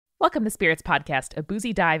Welcome to Spirits Podcast, a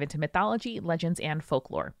boozy dive into mythology, legends, and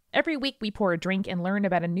folklore. Every week we pour a drink and learn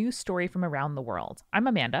about a new story from around the world. I'm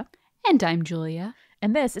Amanda. And I'm Julia.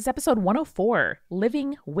 And this is episode 104,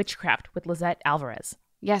 Living Witchcraft with Lisette Alvarez.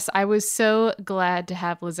 Yes, I was so glad to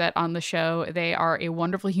have Lisette on the show. They are a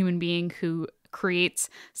wonderful human being who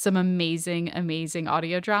creates some amazing, amazing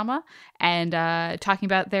audio drama and talking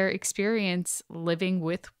about their experience living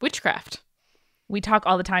with witchcraft. We talk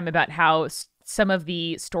all the time about how some of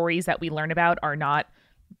the stories that we learn about are not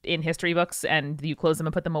in history books and you close them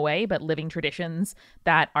and put them away, but living traditions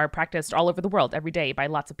that are practiced all over the world every day by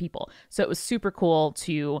lots of people. So it was super cool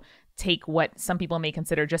to take what some people may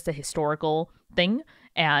consider just a historical thing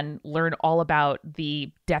and learn all about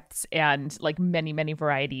the depths and like many, many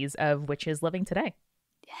varieties of witches living today.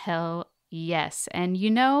 Hell yes. And you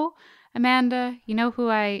know, Amanda, you know who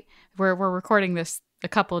we're recording this a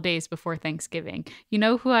couple of days before Thanksgiving. You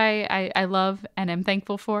know who I love and am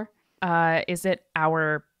thankful for? Is it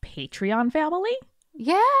our Patreon family?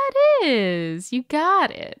 Yeah, it is. You got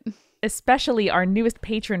it. Especially our newest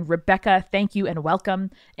patron, Rebecca, thank you and welcome.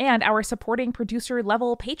 And our supporting producer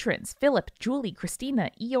level patrons, Philip, Julie, Christina,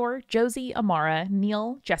 Eeyore, Josie, Amara,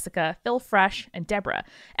 Neil, Jessica, Phil Fresh, and Deborah.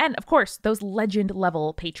 And of course, those legend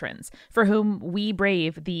level patrons for whom we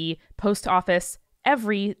brave the post office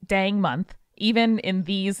every dang month, even in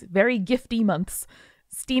these very gifty months.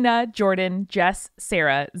 Stina, Jordan, Jess,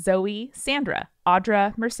 Sarah, Zoe, Sandra,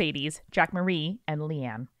 Audra, Mercedes, Jack Marie, and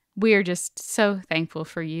Leanne. We are just so thankful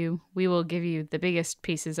for you. We will give you the biggest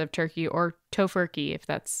pieces of turkey or tofurkey if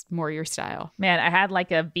that's more your style. Man, I had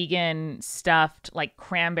like a vegan stuffed like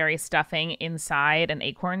cranberry stuffing inside an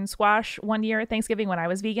acorn squash one year at Thanksgiving when I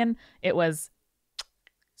was vegan. It was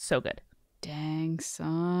so good. Dang,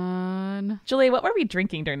 son. Julie, what were we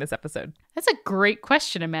drinking during this episode? That's a great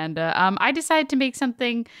question, Amanda. I decided to make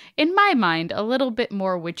something, in my mind, a little bit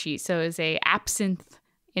more witchy. So it's a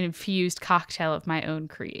absinthe-infused cocktail of my own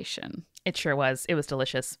creation. It sure was. It was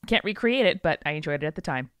delicious. Can't recreate it, but I enjoyed it at the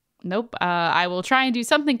time. Nope. I will try and do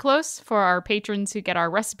something close for our patrons who get our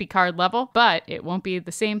recipe card level, but it won't be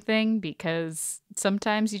the same thing because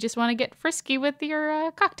sometimes you just want to get frisky with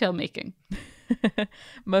your cocktail making.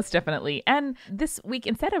 Most definitely. And this week,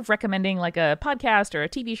 instead of recommending like a podcast or a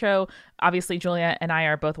TV show, obviously Julia and I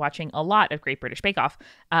are both watching a lot of Great British Bake Off.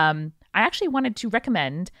 I actually wanted to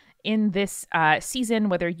recommend in this season,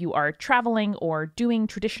 whether you are traveling or doing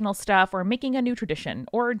traditional stuff or making a new tradition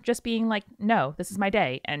or just being like, no, this is my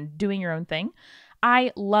day and doing your own thing.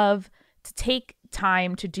 I love to take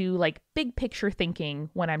time to do like big picture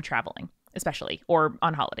thinking when I'm traveling, especially, or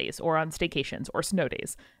on holidays, or on staycations, or snow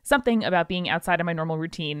days. Something about being outside of my normal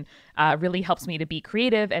routine really helps me to be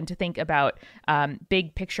creative and to think about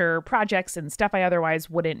big picture projects and stuff I otherwise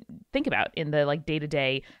wouldn't think about in the like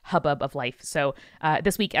day-to-day hubbub of life. So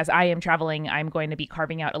this week, as I am traveling, I'm going to be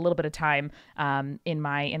carving out a little bit of time in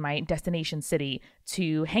my destination city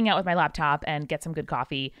to hang out with my laptop and get some good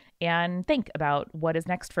coffee and think about what is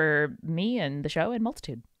next for me and the show and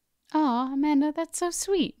Multitude. Oh, Amanda, that's so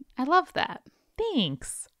sweet. I love that.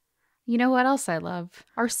 Thanks. You know what else I love?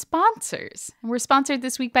 Our sponsors. And we're sponsored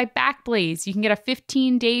this week by Backblaze. You can get a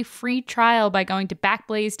 15-day free trial by going to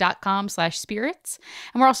backblaze.com/spirits.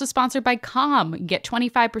 And we're also sponsored by Calm. You can get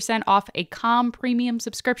 25% off a Calm premium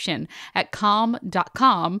subscription at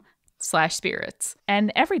calm.com/spirits.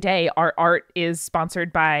 And every day our art is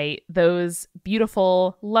sponsored by those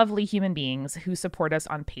beautiful, lovely human beings who support us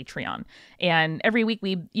on Patreon. And every week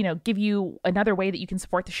we, give you another way that you can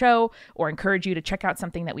support the show or encourage you to check out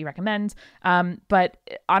something that we recommend. But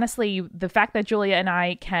honestly, the fact that Julia and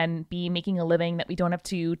I can be making a living, that we don't have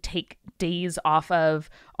to take days off of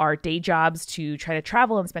our day jobs to try to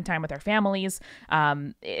travel and spend time with our families,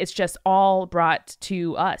 it's just all brought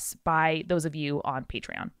to us by those of you on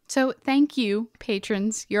Patreon. So thank you,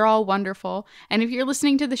 patrons. You're all wonderful. And if you're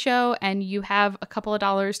listening to the show and you have a couple of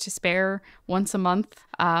dollars to spare once a month,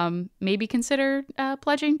 maybe consider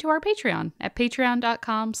pledging to our Patreon at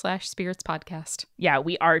patreon.com/spiritspodcast. Yeah,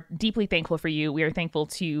 we are deeply thankful for you. We are thankful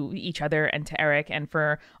to each other and to Eric and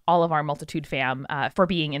for all of our Multitude fam for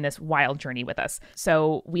being in this wild journey with us.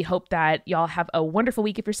 So we hope that y'all have a wonderful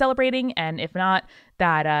week if you're celebrating. And if not,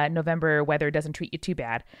 that November weather doesn't treat you too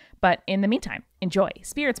bad. But in the meantime, enjoy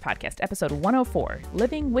Spirits Podcast, episode 104,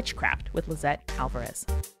 Living Witchcraft with Lisette Alvarez.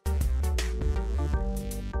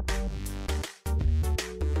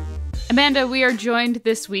 Amanda, we are joined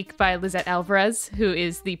this week by Lisette Alvarez, who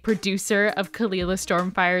is the producer of Kalila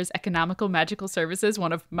Stormfire's Economical Magical Services,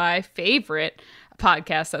 one of my favorite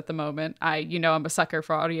podcasts at the moment. I'm a sucker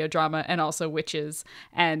for audio drama and also witches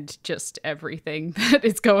and just everything that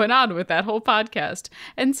is going on with that whole podcast.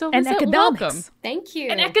 And so, Lisette, welcome. Thank you.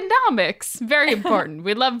 And economics, very important.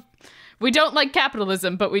 We don't like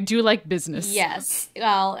capitalism, but we do like business. Yes.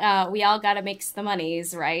 Well, we all got to mix the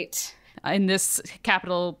monies, right? In this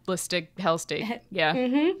capitalistic hellstate. Yeah.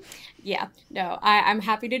 Mm-hmm. Yeah. No, I'm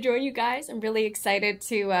happy to join you guys. I'm really excited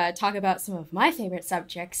to talk about some of my favorite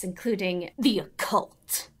subjects, including the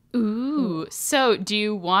occult. Ooh. So do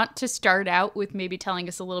you want to start out with maybe telling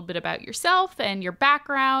us a little bit about yourself and your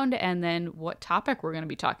background and then what topic we're going to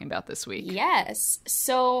be talking about this week? Yes.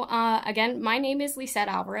 So again, my name is Lisette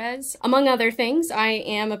Alvarez. Among other things, I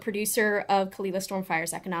am a producer of Kalila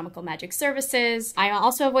Stormfire's Economical Magic Services. I am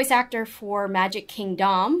also a voice actor for Magic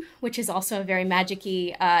Kingdom, which is also a very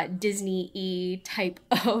magic-y, Disney-y type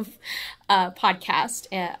of podcast,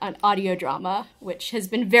 an audio drama, which has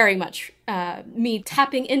been very much me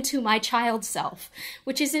tapping into my child self,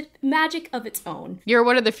 which is a magic of its own. You're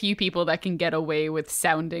one of the few people that can get away with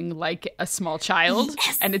sounding like a small child,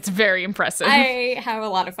 yes! And it's very impressive. I have a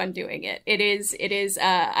lot of fun doing it. It is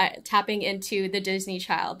tapping into the Disney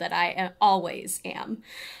child that I always am.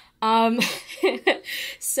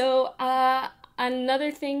 Another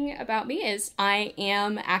thing about me is I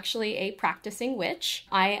am actually a practicing witch.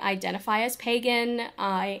 I identify as pagan.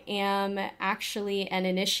 I am actually an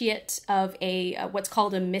initiate of what's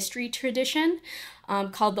called a mystery tradition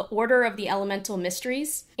called the Order of the Elemental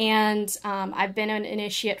Mysteries. And I've been an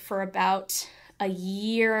initiate for about a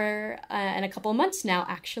year and a couple of months now,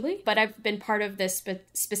 actually. But I've been part of this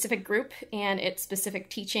specific group and its specific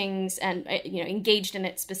teachings and, engaged in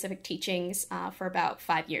its specific teachings for about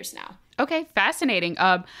 5 years now. Okay, fascinating.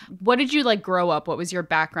 What did you grow up? What was your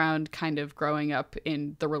background kind of growing up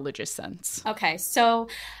in the religious sense? Okay, so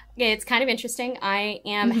it's kind of interesting. I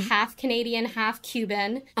am half Canadian, half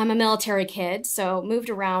Cuban. I'm a military kid, so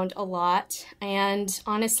moved around a lot. And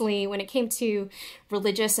honestly, when it came to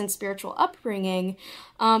religious and spiritual upbringing,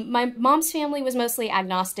 my mom's family was mostly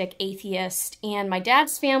agnostic, atheist, and my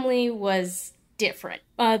dad's family was different.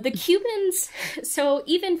 The Cubans, so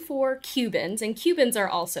even for Cubans, and Cubans are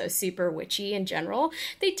also super witchy in general,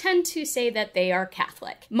 they tend to say that they are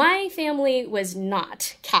Catholic. My family was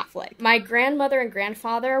not Catholic. My grandmother and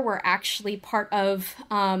grandfather were actually part of,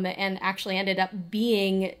 and actually ended up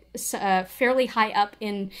being fairly high up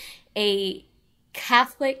in a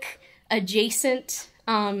Catholic adjacent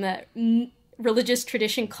religious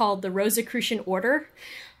tradition called the Rosicrucian Order.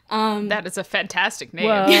 That is a fantastic name.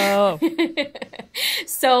 Whoa.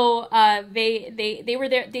 So they were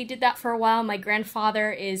there. They did that for a while. My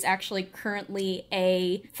grandfather is actually currently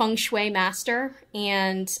a feng shui master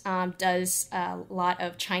and does a lot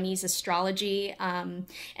of Chinese astrology and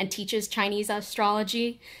teaches Chinese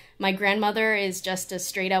astrology. My grandmother is just a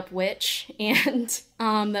straight up witch, and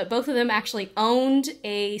both of them actually owned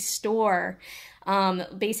a store.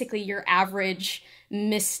 Basically, your average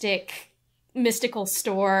mystical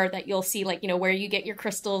store that you'll see, where you get your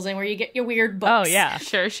crystals and where you get your weird books. Oh, yeah.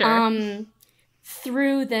 Sure.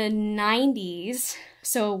 Through the 90s,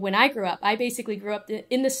 so when I grew up, I basically grew up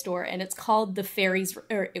in the store, and it's called the Fairies,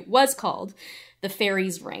 or it was called the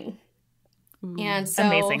Fairies Ring. Ooh, and so,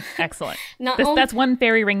 amazing. Excellent. That's one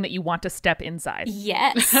fairy ring that you want to step inside.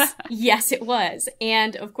 Yes. Yes, it was.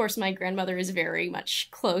 And of course, my grandmother is very much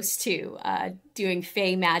close to doing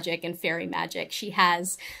fae magic and fairy magic. She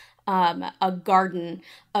has a garden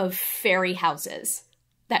of fairy houses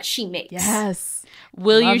that she makes. Yes.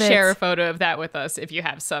 Will you share a photo of that with us if you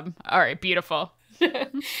have some? All right, beautiful.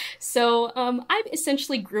 So I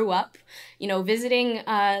essentially grew up, visiting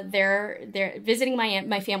visiting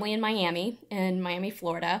my family in Miami,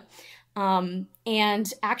 Florida,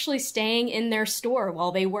 and actually staying in their store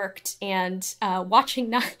while they worked, and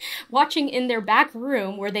watching in their back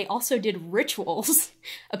room where they also did rituals,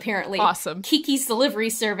 apparently. Awesome. Kiki's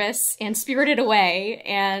Delivery Service and Spirited Away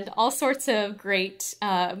and all sorts of great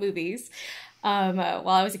movies while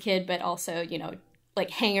I was a kid, but also,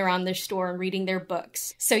 hang around their store and reading their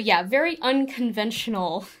books. So yeah, very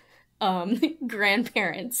unconventional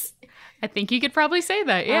grandparents. I think you could probably say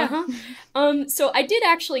that, yeah. So I did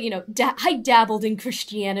actually, I dabbled in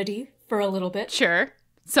Christianity for a little bit. Sure.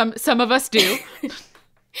 Some of us do.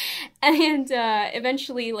 And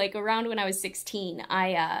eventually, around when I was 16,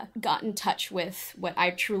 I got in touch with what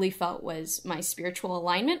I truly felt was my spiritual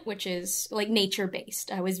alignment, which is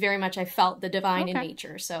nature-based. I felt the divine in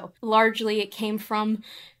nature. So largely it came from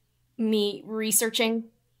me researching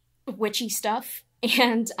witchy stuff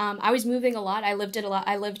And I was moving a lot. I lived it a lot.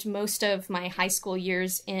 I lived most of my high school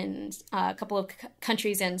years in a couple of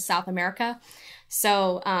countries in South America.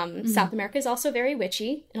 So South America is also very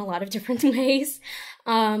witchy in a lot of different ways.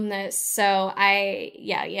 So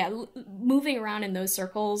moving around in those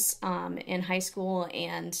circles in high school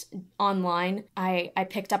and online, I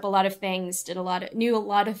picked up a lot of things, knew a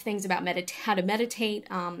lot of things about how to meditate,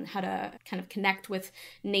 how to kind of connect with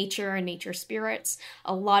nature and nature spirits.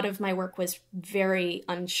 A lot of my work was very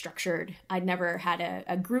unstructured. I'd never had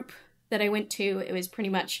a group that I went to. It was pretty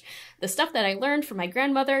much the stuff that I learned from my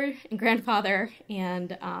grandmother and grandfather,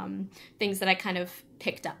 and things that I kind of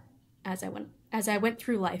picked up as I went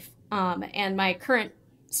through life. And my current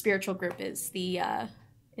spiritual group is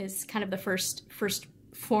is kind of the first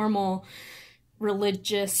formal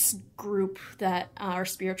religious group or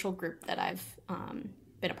spiritual group that I've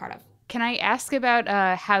been a part of. Can I ask about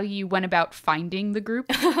how you went about finding the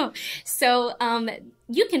group? So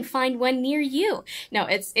you can find one near you. No,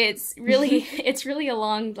 it's really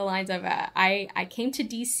along the lines of I came to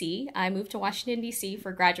DC. I moved to Washington, DC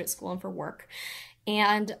for graduate school and for work.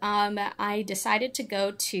 And I decided to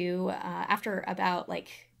go to, after about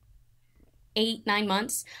 8-9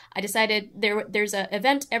 months, I decided there's an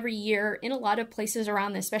event every year in a lot of places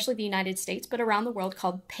around, especially the United States, but around the world,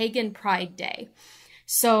 called Pagan Pride Day.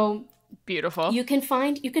 So beautiful. You can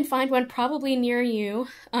find one probably near you.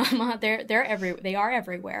 They are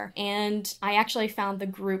everywhere. And I actually found the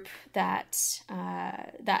group that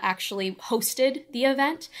actually hosted the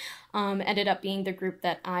event. Ended up being the group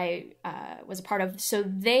that I was a part of. So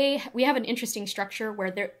we have an interesting structure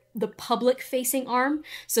where they're the public-facing arm.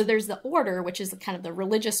 So there's the order, which is kind of the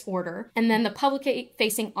religious order. And then the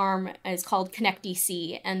public-facing arm is called Connect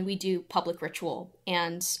DC, and we do public ritual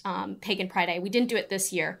and Pagan Pride Day. We didn't do it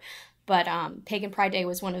this year, but Pagan Pride Day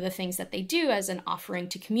was one of the things that they do as an offering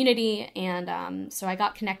to community. And so I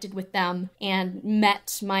got connected with them and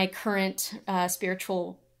met my current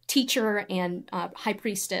spiritual teacher and high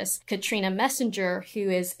priestess, Katrina Messenger, who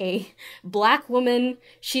is a Black woman.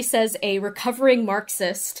 She says a recovering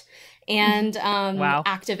Marxist and wow.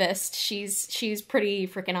 activist. She's pretty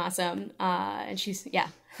freaking awesome. And she's,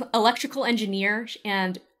 electrical engineer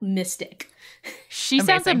and mystic. She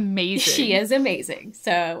sounds amazing. She is amazing.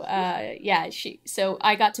 So, so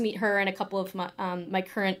I got to meet her and a couple of my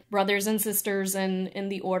current brothers and sisters in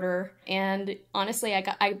the order. And honestly,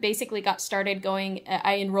 I basically got started going,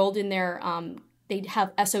 I enrolled in their, they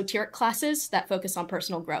have esoteric classes that focus on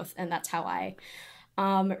personal growth. And that's how I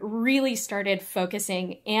really started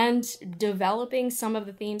focusing and developing some of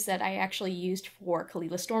the themes that I actually used for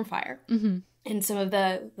Kalila Stormfire. Mm-hmm. And some of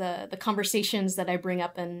the conversations that I bring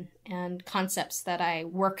up and concepts that I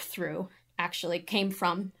work through actually came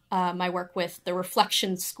from my work with the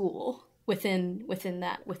Reflection School within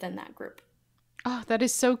that group. Oh, that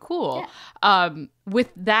is so cool. Yeah. With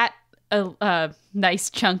that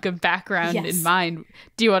nice chunk of background in mind,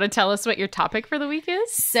 do you want to tell us what your topic for the week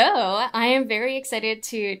is? So I am very excited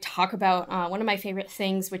to talk about one of my favorite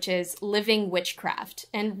things, which is living witchcraft.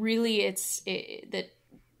 And really that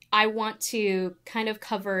I want to kind of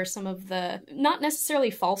cover some of the, not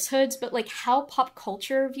necessarily falsehoods, but how pop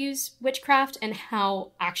culture views witchcraft and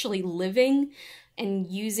how actually living and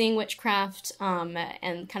using witchcraft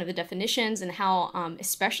and kind of the definitions and how,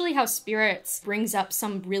 especially how spirits brings up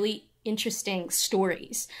some really interesting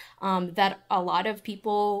stories that a lot of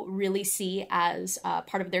people really see as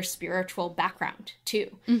part of their spiritual background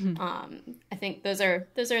too. Mm-hmm. I think those are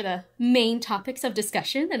the main topics of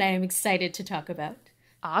discussion that I am excited to talk about.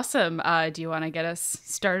 Awesome. Do you want to get us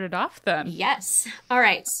started off then? Yes. All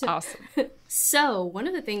right. So, awesome. So one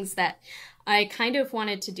of the things that I kind of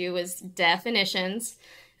wanted to do was definitions.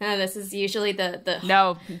 This is usually the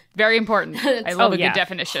No, very important. I love a good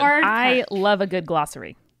definition. I love a good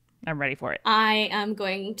glossary. I'm ready for it. I am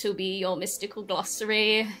going to be your mystical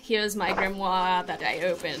glossary. Here's my grimoire that I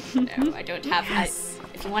opened. No, I don't have that.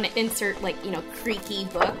 If you want to insert creaky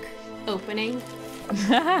book opening.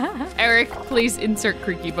 Eric, please insert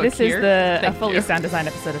creaky book this here. This is a fully sound design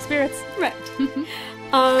episode of Spirits. Right.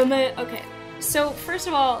 Okay. So first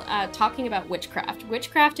of all, talking about witchcraft.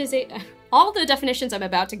 Witchcraft is all the definitions I'm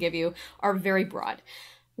about to give you are very broad.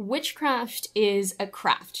 Witchcraft is a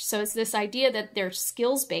craft. So it's this idea that they're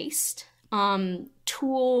skills-based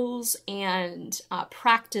tools and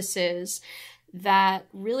practices that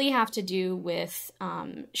really have to do with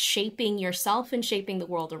shaping yourself and shaping the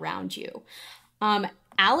world around you.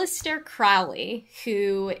 Aleister Crowley,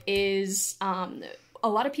 who is a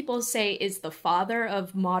lot of people say is the father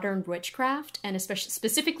of modern witchcraft, and especially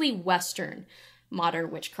specifically Western modern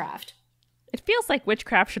witchcraft. It feels like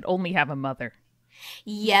witchcraft should only have a mother.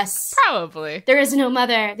 Yes. Probably. There is no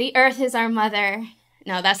mother. The earth is our mother.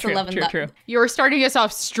 No, that's True, the love and true. You're starting us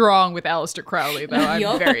off strong with Aleister Crowley, though. I'm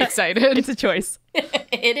Yup. very excited. It's a choice.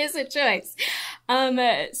 It is a choice.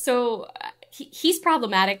 So he's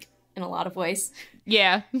problematic in a lot of ways.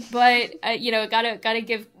 Yeah. But gotta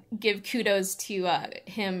give kudos to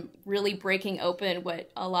him really breaking open what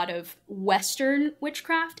a lot of Western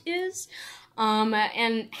witchcraft is.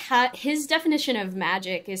 And his definition of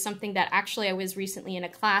magic is something that actually I was recently in a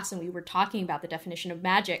class and we were talking about the definition of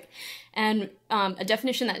magic, and a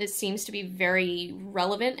definition that it seems to be very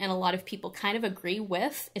relevant and a lot of people kind of agree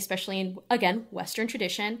with, especially in, again, Western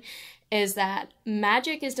tradition, is that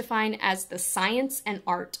magic is defined as the science and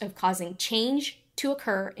art of causing change to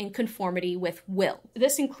occur in conformity with will.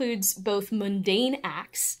 This includes both mundane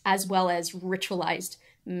acts as well as ritualized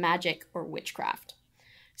magic or witchcraft.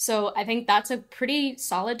 So I think that's a pretty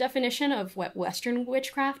solid definition of what Western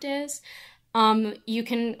witchcraft is. You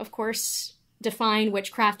can, of course, define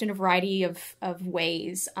witchcraft in a variety of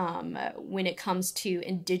ways when it comes to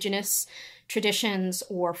indigenous traditions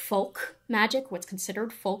or folk magic, what's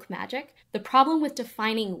considered folk magic. The problem with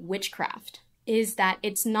defining witchcraft is that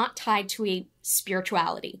it's not tied to a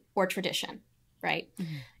spirituality or tradition, right?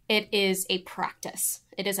 Mm-hmm. It is a practice.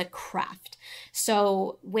 It is a craft.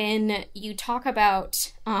 So when you talk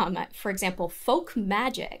about, for example, folk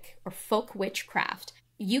magic or folk witchcraft,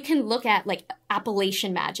 you can look at like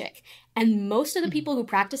Appalachian magic, and most of the people who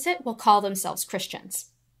practice it will call themselves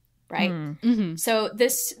Christians, right? Mm-hmm. So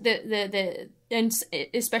and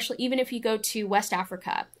especially even if you go to West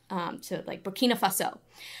Africa, to like Burkina Faso,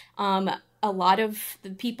 a lot of the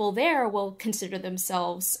people there will consider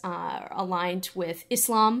themselves aligned with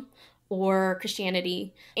Islam or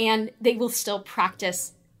Christianity, and they will still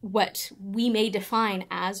practice what we may define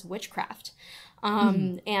as witchcraft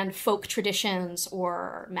and folk traditions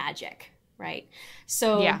or magic, right?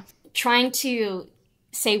 So trying to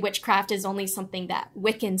say witchcraft is only something that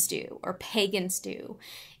Wiccans do or pagans do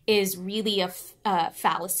is really a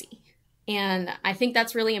fallacy. And I think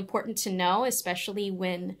that's really important to know, especially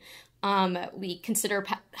when we consider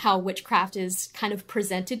how witchcraft is kind of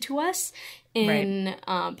presented to us in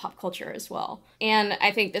pop culture as well. And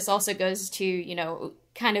I think this also goes to,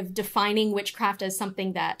 kind of defining witchcraft as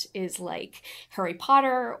something that is like Harry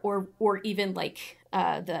Potter or even like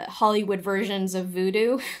the Hollywood versions of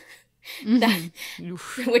voodoo,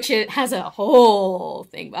 which it has a whole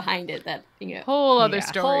thing behind it that, whole other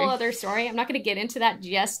story. I'm not going to get into that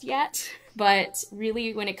just yet. But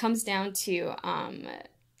really, when it comes down to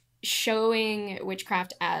showing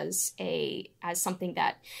witchcraft as something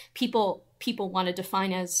that people want to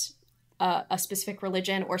define as a specific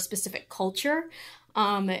religion or specific culture,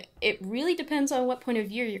 it really depends on what point of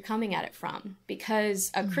view you're coming at it from. Because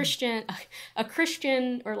a Christian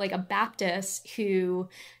or like a Baptist who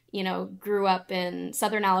grew up in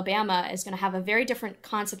Southern Alabama is going to have a very different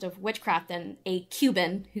concept of witchcraft than a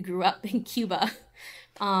Cuban who grew up in Cuba.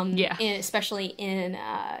 Especially in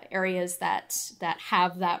areas that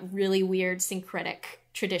have that really weird syncretic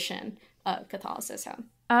tradition of Catholicism.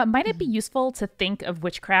 Might it be useful to think of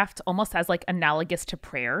witchcraft almost as like analogous to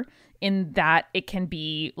prayer, in that it can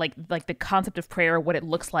be like the concept of prayer, what it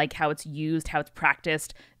looks like, how it's used, how it's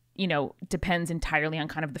practiced, depends entirely on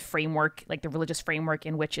kind of the framework, like the religious framework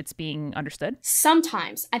in which it's being understood?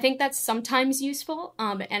 Sometimes. I think that's sometimes useful.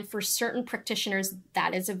 And for certain practitioners,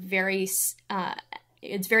 that is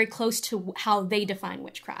it's very close to how they define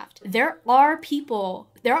witchcraft. There are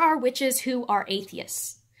witches who are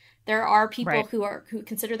atheists. There are people who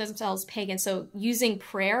consider themselves pagan. So using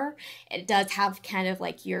prayer, it does have kind of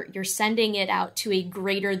like you're sending it out to a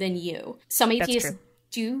greater than you. Some atheists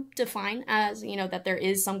do define as, that there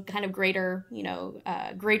is some kind of greater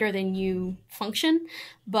than you function,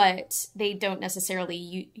 but they don't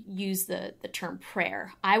necessarily use the term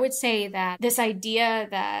prayer. I would say that this idea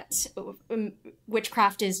that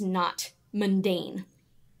witchcraft is not mundane.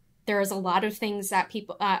 There is a lot of things that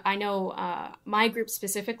people, I know my group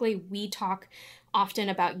specifically, we talk often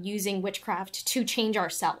about using witchcraft to change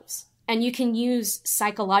ourselves. And you can use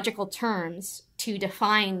psychological terms to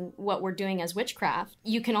define what we're doing as witchcraft.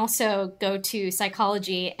 You can also go to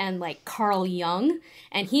psychology and like Carl Jung,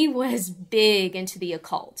 and he was big into the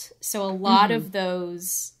occult. So a lot of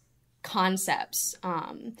those concepts,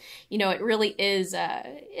 it really is,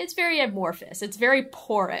 it's very amorphous. It's very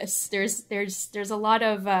porous. There's a lot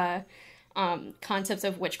of concepts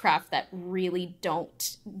of witchcraft that really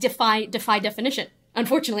don't defy definition,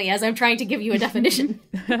 unfortunately, as I'm trying to give you a definition.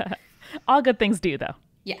 All good things do, though.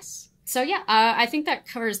 Yes. So I think that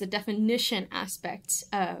covers the definition aspect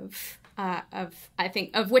of I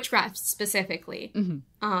think of witchcraft specifically.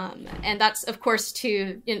 And that's, of course,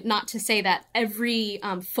 not to say that every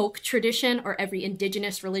folk tradition or every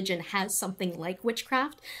indigenous religion has something like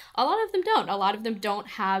witchcraft. A lot of them don't. A lot of them don't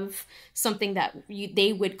have something that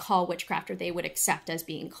they would call witchcraft or they would accept as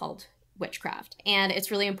being called witchcraft. And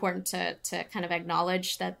it's really important to kind of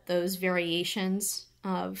acknowledge that those variations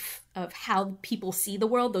of how people see the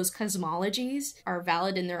world, those cosmologies, are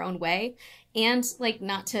valid in their own way, and like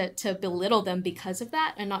not to belittle them because of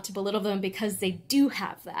that, and not to belittle them because they do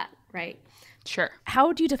have that, right? Sure.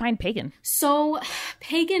 How do you define pagan? So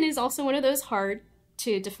pagan is also one of those hard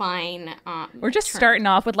to define. We're just starting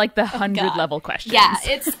off with like the 100 level questions. Yeah,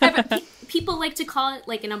 it's people like to call it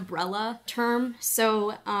like an umbrella term.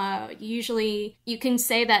 So usually you can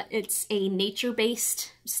say that it's a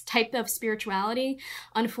nature-based type of spirituality.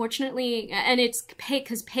 Unfortunately, and it's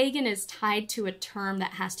because pagan is tied to a term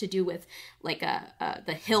that has to do with like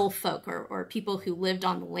the hill folk or people who lived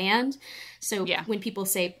on the land. So when people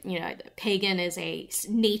say, pagan is a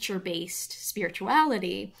nature-based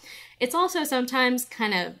spirituality, it's also sometimes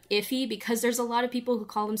kind of iffy because there's a lot of people who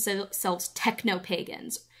call themselves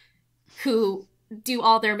techno-pagans who do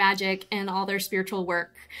all their magic and all their spiritual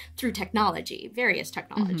work through technology, various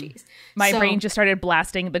technologies. My brain just started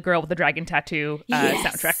blasting the Girl with the Dragon Tattoo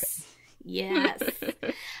soundtrack. Yes.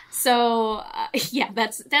 So,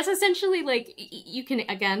 that's essentially like, you can,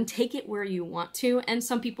 again, take it where you want to. And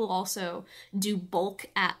some people also do bulk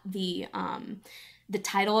at the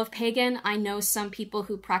title of pagan. I know some people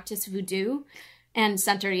who practice voodoo and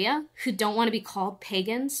Santeria who don't want to be called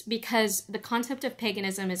pagans because the concept of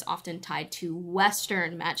paganism is often tied to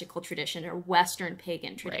Western magical tradition or Western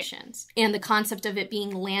pagan traditions. Right. And the concept of it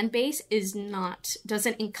being land-based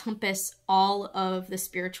doesn't encompass all of the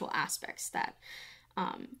spiritual aspects that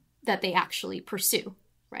they actually pursue,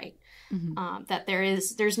 right? That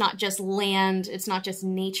there's not just land, it's not just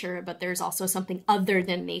nature, but there's also something other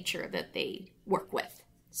than nature that they work with.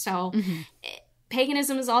 So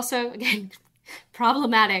paganism is also, again,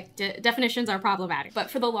 problematic. Definitions are problematic.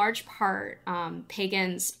 But for the large part,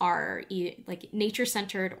 pagans are like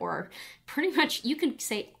nature-centered, or pretty much you can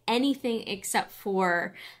say anything except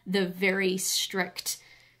for the very strict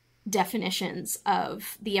definitions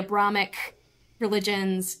of the Abrahamic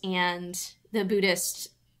religions and the Buddhist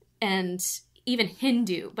and even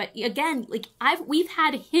Hindu. But again, like we've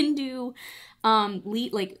had Hindu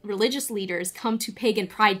religious leaders come to Pagan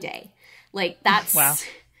Pride Day. Like that's wow.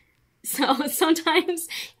 So sometimes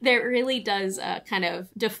there really does kind of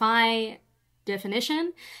defy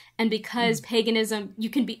definition. And because paganism,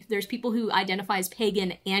 there's people who identify as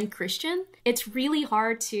pagan and Christian. It's really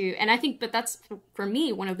hard to, and I think that that's, for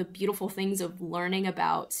me, one of the beautiful things of learning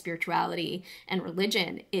about spirituality and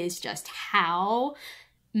religion is just how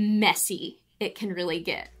messy it can really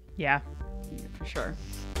get. Yeah, for sure.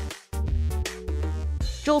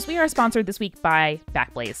 Jules, we are sponsored this week by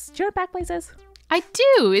Backblaze. Do you know what Backblaze is? I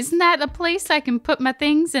do. Isn't that a place I can put my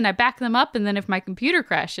things and I back them up, and then if my computer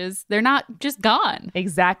crashes, they're not just gone?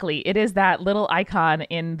 Exactly. It is that little icon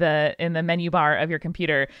in the menu bar of your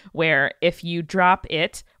computer where if you drop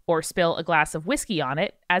it or spill a glass of whiskey on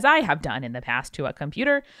it, as I have done in the past to a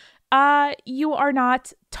computer, you are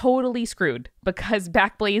not totally screwed, because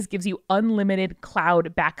Backblaze gives you unlimited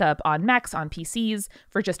cloud backup on Macs, on PCs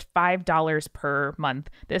for just $5 per month.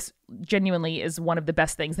 This genuinely is one of the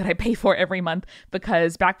best things that I pay for every month,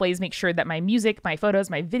 because Backblaze makes sure that my music, my photos,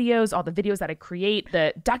 my videos, all the videos that I create,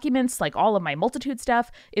 the documents, like all of my multitude stuff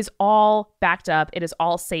is all backed up. It is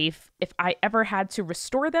all safe. If I ever had to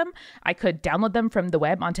restore them, I could download them from the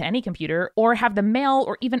web onto any computer, or have them mail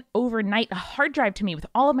or even overnight a hard drive to me with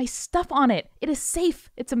all of my stuff on it. It is safe.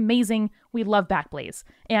 It's amazing. We love Backblaze.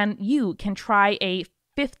 And you can try a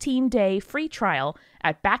 15-day free trial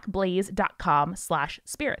at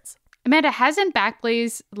backblaze.com/spirits. Amanda, hasn't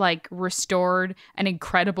Backblaze restored an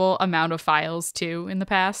incredible amount of files too in the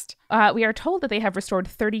past? We are told that they have restored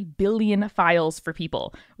 30 billion files for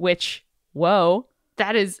people, which, whoa.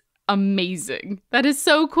 That is amazing. That is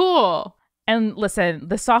so cool. And listen,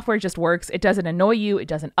 the software just works. It doesn't annoy you. It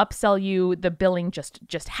doesn't upsell you. The billing just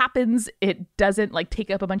happens. It doesn't take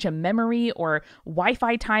up a bunch of memory or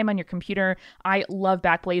Wi-Fi time on your computer. I love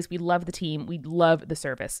Backblaze. We love the team. We love the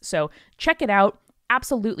service. So check it out.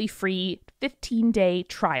 Absolutely free 15-day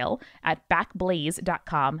trial at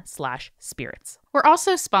backblaze.com/spirits. We're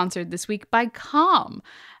also sponsored this week by Calm.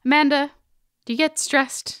 Amanda, do you get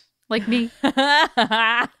stressed like me?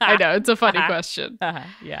 I know, it's a funny question.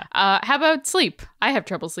 Yeah. How about sleep? I have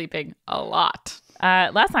trouble sleeping a lot.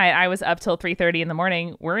 Last night I was up till 3:30 in the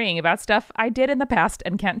morning worrying about stuff I did in the past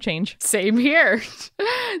and can't change. Same here.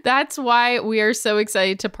 That's why we are so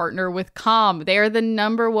excited to partner with Calm. They are the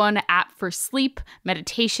 #1 app for sleep,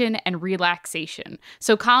 meditation, and relaxation.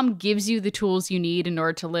 So Calm gives you the tools you need in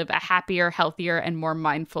order to live a happier, healthier, and more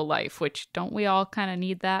mindful life, which don't we all kind of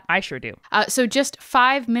need that? I sure do. So just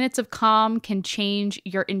 5 minutes of Calm can change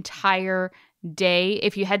your entire day.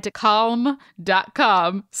 If you head to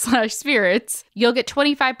calm.com/spirits, you'll get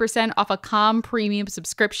 25% off a Calm premium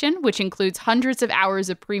subscription, which includes hundreds of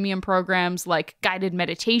hours of premium programs like guided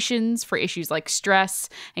meditations for issues like stress,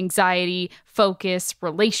 anxiety, focus,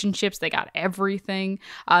 relationships. They got everything.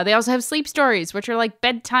 They also have sleep stories, which are like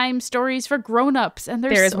bedtime stories for grown-ups, and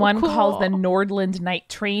there is so one cool. called the Nordland Night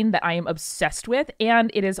Train that I am obsessed with,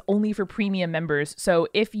 and it is only for premium members. So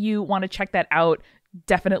if you want to check that out,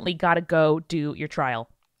 definitely gotta go do your trial.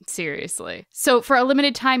 Seriously. So for a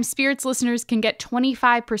limited time, Spirits listeners can get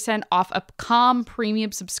 25% off a Calm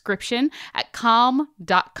premium subscription at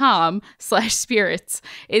calm.com/spirits.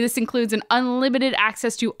 This includes an unlimited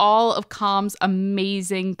access to all of Calm's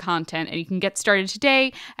amazing content, and you can get started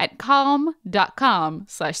today at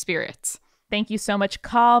calm.com/spirits. Thank you so much,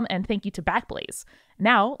 Calm, and thank you to Backblaze.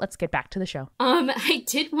 Now, let's get back to the show. I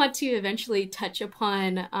did want to eventually touch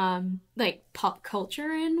upon, like, pop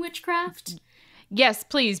culture in Witchcraft. Yes,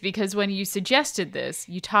 please, because when you suggested this,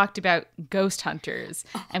 you talked about ghost hunters,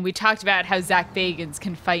 and we talked about how Zak Bagans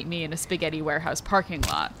can fight me in a spaghetti warehouse parking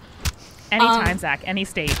lot. Anytime, Zak, any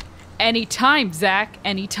state. Anytime, Zak,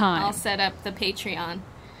 anytime. I'll set up the Patreon.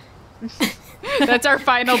 That's our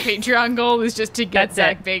final Patreon goal, is just to get That's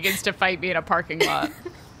Zak Bagans to fight me in a parking lot.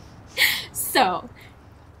 So,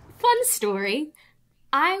 fun story.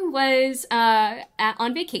 I was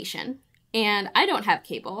on vacation, and I don't have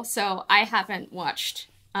cable, so I haven't watched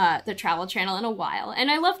the Travel Channel in a while.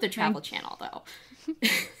 And I love the Travel Channel, though.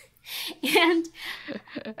 And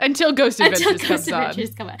until Ghost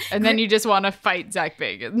Adventures come on. And then you just want to fight Zak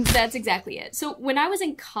Bagans. That's exactly it. So when I was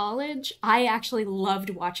in college, I actually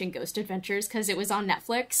loved watching Ghost Adventures because it was on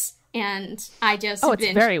Netflix. And I just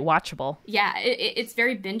it's very watchable. Yeah, it's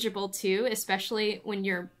very bingeable too, especially when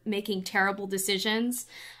you're making terrible decisions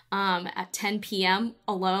at 10 p.m.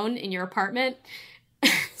 alone in your apartment.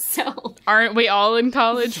 So aren't we all in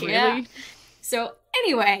college, yeah. Really? So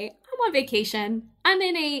anyway, I'm on vacation. I'm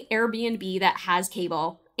in a Airbnb that has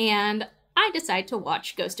cable, and I decide to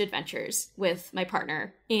watch Ghost Adventures with my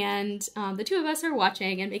partner, and the two of us are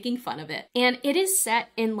watching and making fun of it. And it is set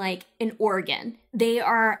in in Oregon. They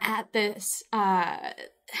are at this kind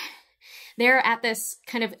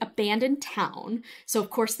of abandoned town. So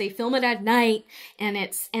of course they film it at night, and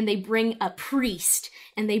they bring a priest,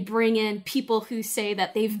 and they bring in people who say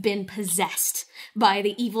that they've been possessed by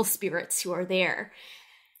the evil spirits who are there.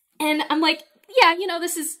 And I'm like, yeah,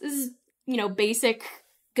 this is basic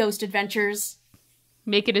Ghost Adventures.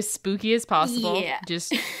 Make it as spooky as possible. Yeah.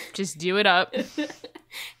 Just do it up.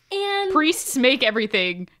 And priests make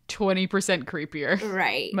everything 20% creepier.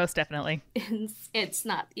 Right. Most definitely. It's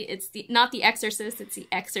not The Exorcist, it's The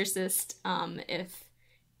Exorcist if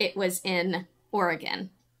it was in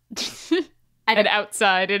Oregon. And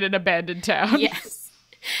outside in an abandoned town. Yes.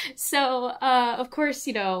 So, of course,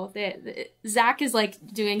 Zak is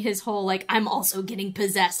doing his whole I'm also getting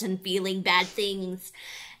possessed and feeling bad things,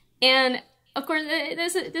 and of course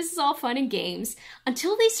this is all fun and games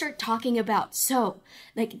until they start talking about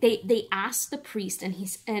they ask the priest and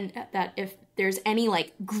that if there's any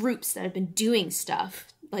groups that have been doing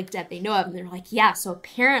stuff that they know of, and they're like, yeah, so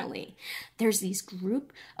apparently there's these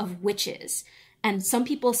group of witches. And some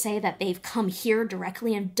people say that they've come here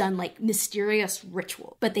directly and done mysterious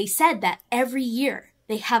ritual. But they said that every year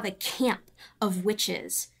they have a camp of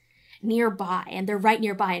witches nearby, and they're right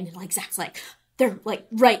nearby. And Zak's they're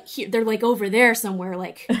right here. They're over there somewhere.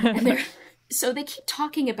 And they're so they keep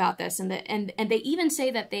talking about this, and they even say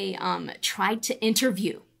that they tried to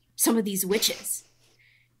interview some of these witches,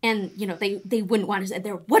 and they wouldn't want to say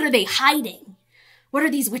what are they hiding? What are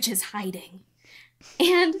these witches hiding?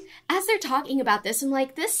 And as they're talking about this, I'm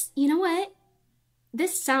like, this, you know what?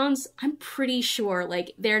 This sounds, I'm pretty sure,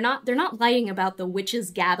 they're not lying about the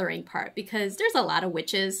witches gathering part, because there's a lot of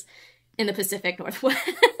witches in the Pacific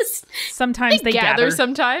Northwest. Sometimes they gather.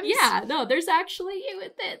 Sometimes. Yeah, no, there's actually,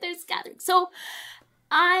 there's gathering. So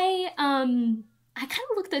I kind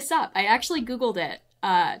of looked this up. I actually Googled it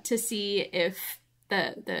to see if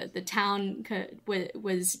the town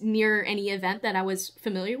was near any event that I was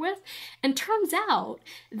familiar with. And turns out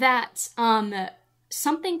that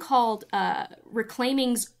something called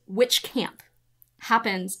Reclaiming's Witch Camp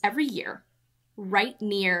happens every year right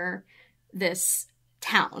near this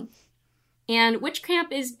town. And witch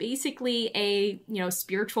camp is basically a,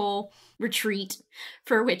 spiritual retreat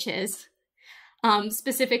for witches.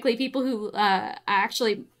 Specifically people who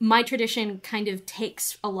actually, my tradition kind of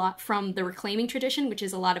takes a lot from the reclaiming tradition, which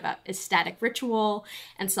is a lot about ecstatic ritual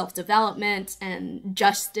and self-development and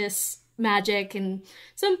justice magic and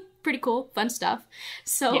some pretty cool, fun stuff.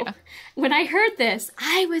 So when I heard this,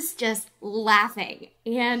 I was just laughing.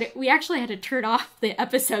 And we actually had to turn off the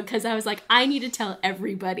episode because I was like, I need to tell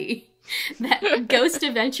everybody that Ghost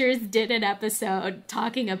Adventures did an episode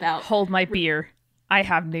talking about... Hold my beer. I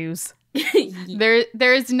have news.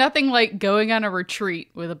 There's nothing like going on a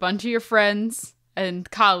retreat with a bunch of your friends and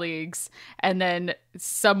colleagues, and then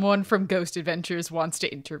someone from Ghost Adventures wants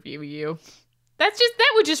to interview you. That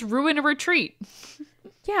would just ruin a retreat.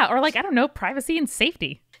 Yeah, or like, I don't know, privacy and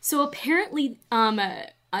safety. So apparently,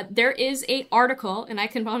 there is a article, and I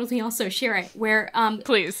can probably also share it, where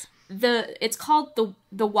please. It's called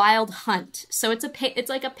the Wild Hunt. So it's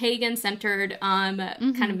like a pagan centered kind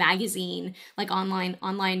of magazine, like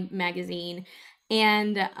online magazine,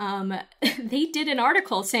 and they did an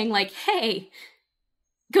article saying like, hey,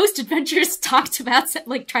 Ghost Adventures tried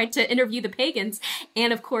to interview the pagans,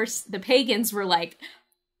 and of course the pagans were like,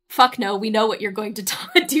 fuck no, we know what you're going to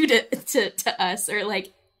do to us, or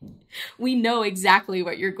like, we know exactly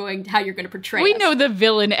how you're going to portray We us. know the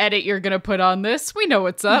villain edit you're going to put on this. We know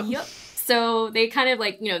what's up. Yep. So they kind of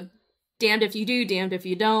like, damned if you do, damned if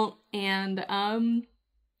you don't. And,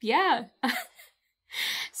 yeah.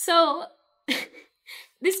 So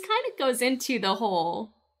this kind of goes into the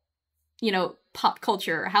whole, pop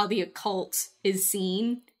culture, how the occult is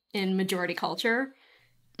seen in majority culture.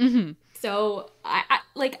 Mm-hmm. So I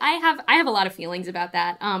have a lot of feelings about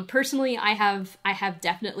that. Personally, I have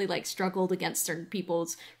definitely like struggled against certain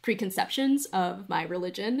people's preconceptions of my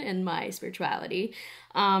religion and my spirituality.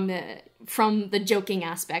 From the joking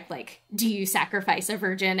aspect, like, do you sacrifice a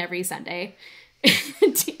virgin every Sunday?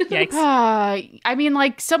 Yikes. I mean,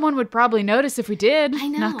 like, someone would probably notice if we did. I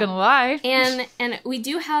know. Not gonna lie. And we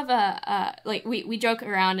do have we joke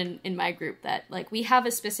around in my group that like we have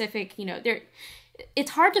a specific,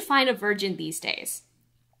 it's hard to find a virgin these days.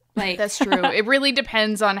 Like, that's true. It really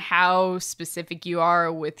depends on how specific you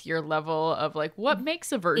are with your level of like what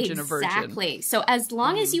makes a virgin a virgin. Exactly. So as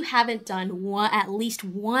long as you haven't done at least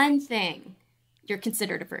one thing, you're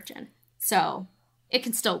considered a virgin. So it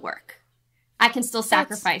can still work. I can still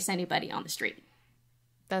sacrifice anybody on the street.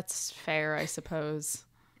 That's fair, I suppose.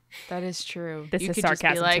 That is true. This is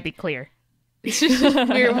sarcasm, to be clear.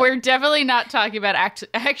 we're definitely not talking about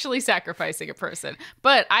actually sacrificing a person.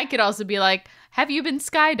 But I could also be like, have you been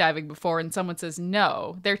skydiving before? And someone says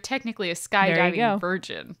no. They're technically a skydiving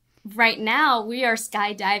virgin. Right now, we are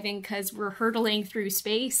skydiving because we're hurtling through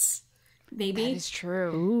space, baby. That is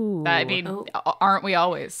true. Ooh. I mean, aren't we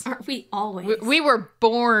always? Aren't we always? We were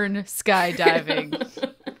born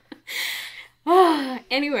skydiving.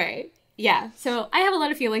 Anyway, yeah. So I have a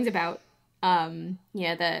lot of feelings about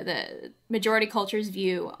the majority culture's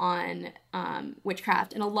view on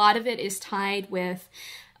witchcraft, and a lot of it is tied with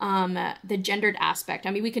the gendered aspect.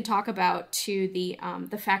 I mean, we can talk about the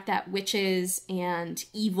fact that witches and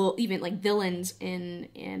evil, even like villains in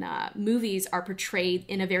movies, are portrayed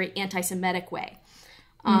in a very anti-Semitic way.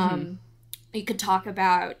 You could talk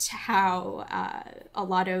about how a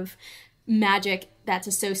lot of magic that's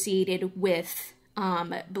associated with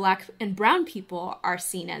Black and brown people are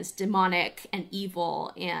seen as demonic and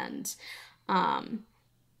evil, and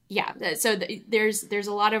there's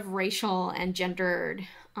a lot of racial and gendered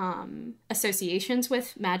associations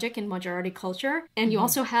with magic in majority culture. And you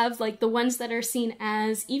also have like the ones that are seen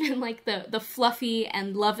as even like the fluffy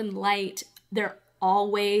and love and light. They're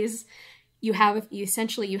always, you have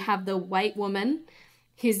the white woman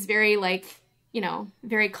who's very like,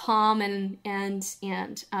 very calm and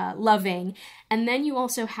loving. And then you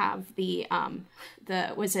also have the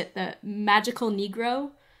magical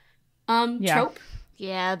Negro trope.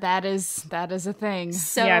 Yeah, that is a thing.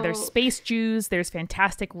 So, yeah, there's space Jews, there's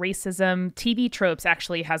fantastic racism. TV Tropes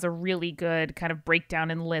actually has a really good kind of breakdown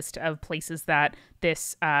and list of places that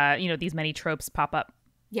this, these many tropes pop up.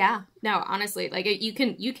 Yeah, no, honestly, like you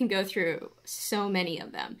can go through so many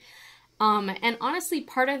of them. And honestly,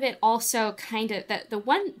 part of it also kind of the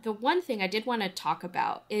one thing I did want to talk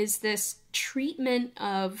about is this treatment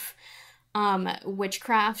of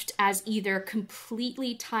witchcraft as either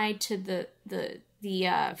completely tied to the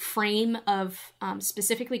frame of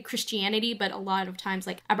specifically Christianity, but a lot of times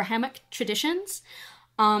like Abrahamic traditions,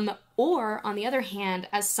 or on the other hand,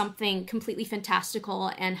 as something completely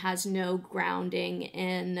fantastical and has no grounding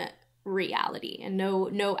in reality and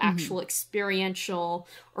no actual experiential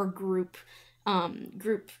or group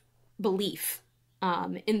belief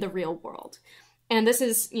in the real world. And this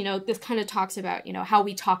is, this kind of talks about, how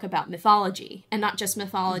we talk about mythology, and not just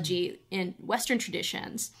mythology in Western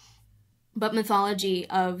traditions, but mythology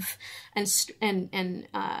of and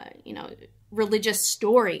religious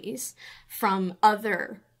stories from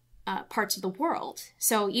other parts of the world.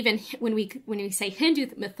 So even when we say Hindu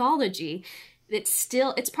mythology,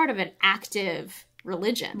 it's part of an active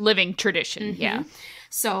religion, living tradition. Mm-hmm. Yeah.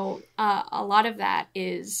 So a lot of that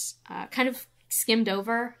is kind of skimmed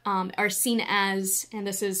over, are seen as, and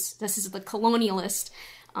this is the colonialist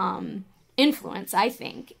influence, I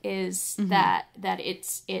think, is that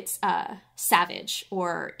it's savage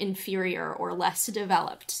or inferior or less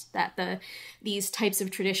developed, that these types of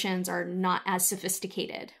traditions are not as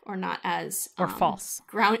sophisticated or not as or false,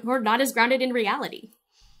 or not as grounded in reality.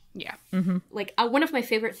 Yeah. Mm-hmm. Like one of my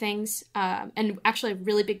favorite things, and actually a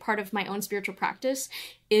really big part of my own spiritual practice,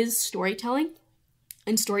 is storytelling,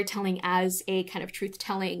 and storytelling as a kind of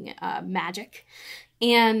truth-telling magic.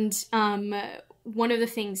 And one of the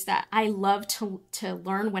things that I loved to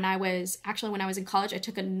learn when I was in college, I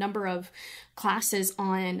took a number of classes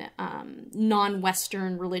on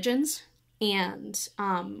non-Western religions. And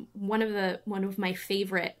one of my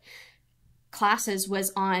favorite classes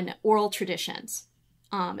was on oral traditions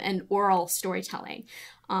and oral storytelling.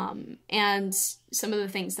 And some of the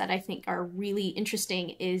things that I think are really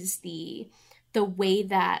interesting is the way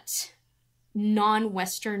that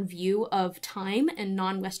non-Western view of time and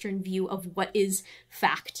non-Western view of what is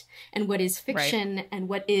fact and what is fiction, right, and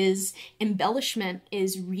what is embellishment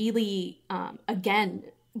is really, again,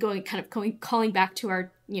 calling back to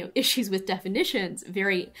our, issues with definitions,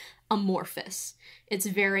 very amorphous. It's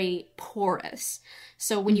very porous.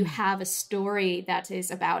 So when you have a story that is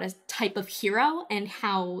about a type of hero and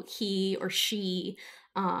how he or she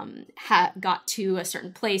got to a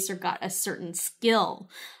certain place or got a certain skill,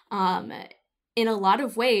 in a lot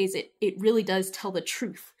of ways, it really does tell the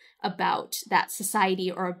truth about that society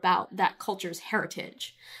or about that culture's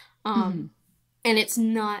heritage. And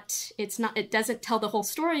it doesn't tell the whole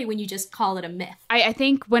story when you just call it a myth. I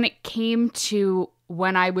think when it came to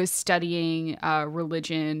when I was studying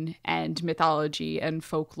religion and mythology and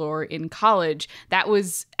folklore in college, that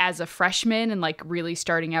was as a freshman and like really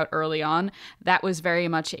starting out early on, that was very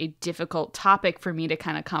much a difficult topic for me to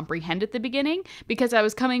kind of comprehend at the beginning, because I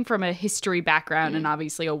was coming from a history background and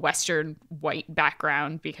obviously a Western white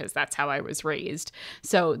background, because that's how I was raised.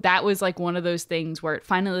 So that was like one of those things where it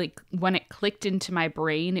finally, when it clicked into my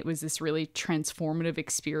brain, it was this really transformative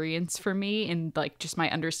experience for me and like just my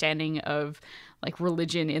understanding of like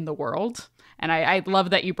religion in the world. And I love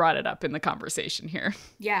that you brought it up in the conversation here.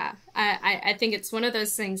 Yeah, I think it's one of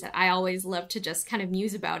those things that I always love to just kind of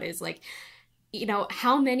muse about is like,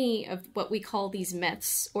 how many of what we call these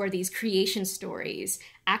myths or these creation stories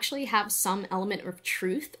actually have some element of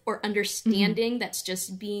truth or understanding that's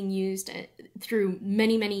just being used through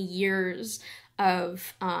many, many years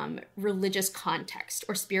of religious context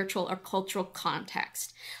or spiritual or cultural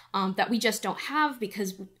context that we just don't have,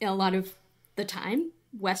 because a lot of the time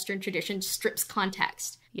Western tradition strips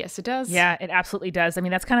context. Yes, it does. Yeah, it absolutely does. I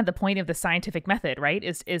mean, that's kind of the point of the scientific method, right?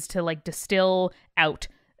 Is to like distill out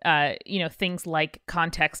things like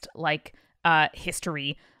context, like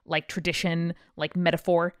history, like tradition, like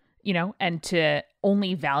metaphor, and to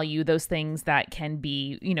only value those things that can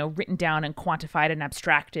be, written down and quantified and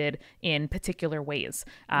abstracted in particular ways.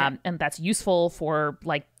 And that's useful for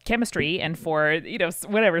like chemistry and for,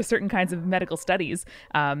 whatever, certain kinds of medical studies.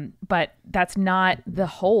 But that's not the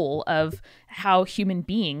whole of how human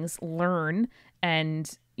beings learn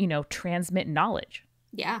and, transmit knowledge.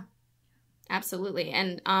 Yeah, absolutely.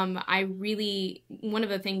 And one of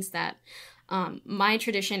the things that my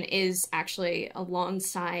tradition is actually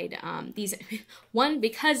alongside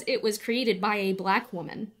because it was created by a Black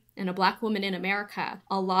woman, and a Black woman in America,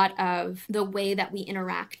 a lot of the way that we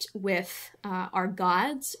interact with our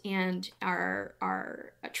gods and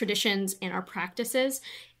our traditions and our practices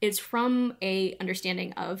is from a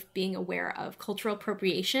understanding of being aware of cultural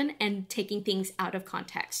appropriation and taking things out of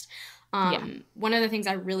context. One of the things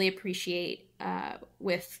I really appreciate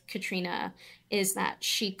with Katrina is that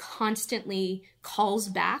she constantly calls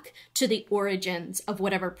back to the origins of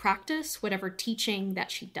whatever practice, whatever teaching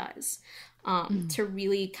that she does, to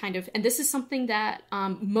really kind of, and this is something that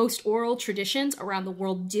most oral traditions around the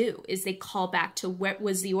world do, is they call back to what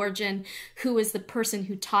was the origin, who was the person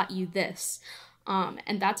who taught you this.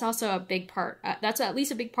 And that's also a big part, that's at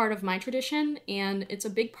least a big part of my tradition, and it's a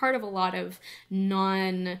big part of a lot of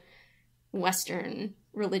non-Western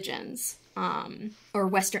religions, or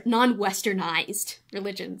non-Westernized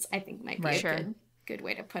religions, I think might be a good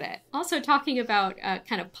way to put it. Also, talking about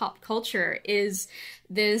kind of pop culture is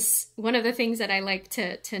this, one of the things that I like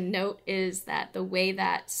to note is that the way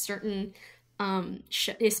that certain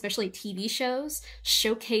especially TV shows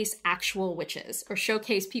showcase actual witches, or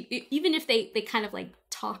showcase people, even if they kind of like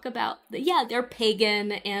talk about they're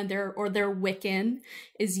pagan and they're Wiccan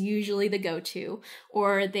is usually the go-to,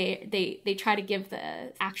 or they try to give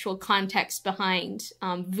the actual context behind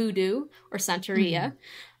voodoo or Santeria.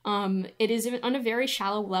 It is on a very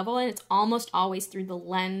shallow level, and it's almost always through the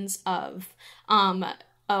lens of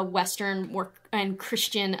a Western and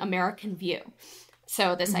Christian American view.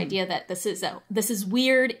 So this idea that this is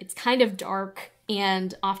weird, it's kind of dark,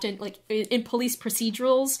 and often, like in police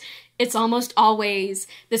procedurals, it's almost always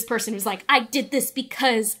this person who's like, I did this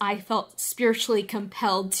because I felt spiritually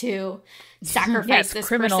compelled to sacrifice this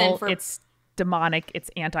criminal, person for... It's demonic, it's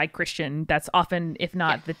anti-Christian. That's often, if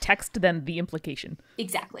not the text, then the implication.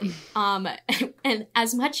 Exactly. And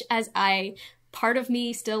as much as part of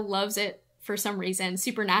me still loves it for some reason,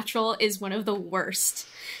 Supernatural is one of the worst.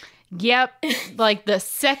 Yep. Like the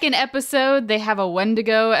second episode, they have a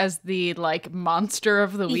Wendigo as the like monster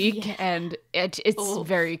of the week, and it's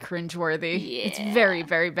very cringeworthy. Yeah. It's very,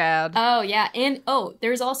 very bad. Oh yeah, and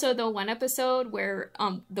there's also the one episode where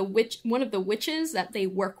one of the witches that they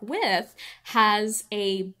work with has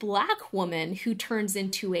a black woman who turns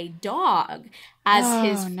into a dog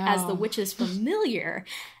as as the witch's familiar.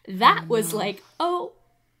 That was like, oh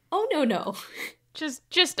no.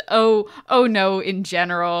 Just oh no in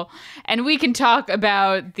general. And we can talk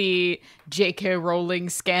about the J.K. Rowling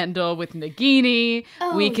scandal with Nagini.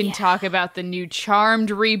 We can talk about the new Charmed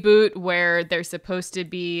reboot where they're supposed to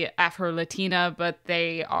be Afro-Latina, but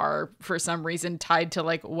they are for some reason tied to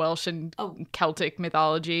like Welsh and Celtic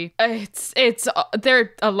mythology. There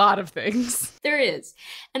are a lot of things. There is.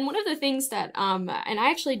 And one of the things that and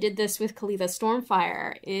I actually did this with Khalifa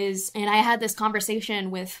Stormfire is, and I had this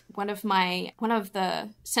conversation with one of the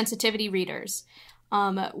sensitivity readers,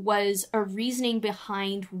 was a reasoning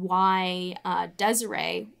behind why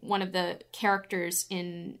Desiree, one of the characters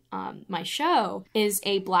in my show, is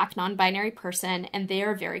a Black non-binary person, and they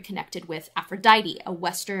are very connected with Aphrodite, a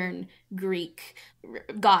Western Greek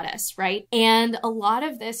goddess, right? And a lot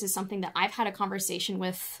of this is something that I've had a conversation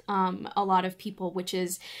with a lot of people, which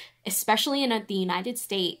is, especially in the United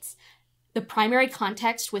States, the primary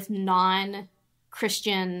context with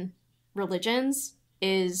non-Christian religions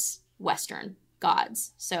is Western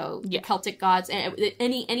gods. So the Celtic gods, and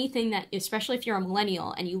anything that, especially if you're a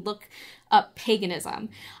millennial and you look up paganism,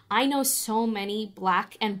 I know so many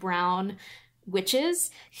Black and brown witches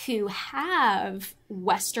who have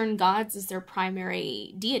Western gods as their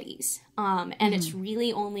primary deities. And it's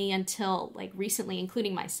really only until like recently,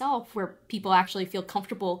 including myself, where people actually feel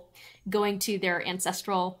comfortable going to their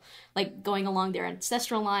ancestral, like going along their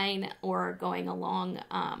ancestral line or going along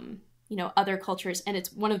other cultures. And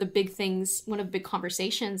it's one of the big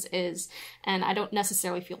conversations is, and I don't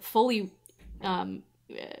necessarily feel fully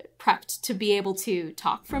prepped to be able to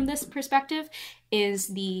talk from this perspective, is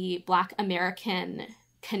the Black American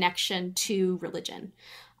connection to religion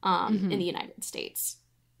in the United States,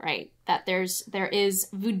 right? That there is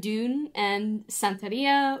voodoo and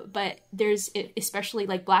Santeria, but there's, especially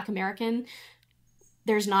like Black American,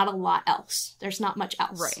 there's not a lot else. There's not much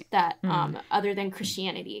else that other than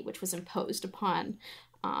Christianity, which was imposed upon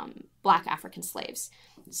Black African slaves.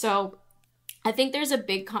 So I think there's a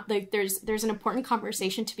big there's an important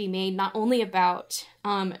conversation to be made, not only about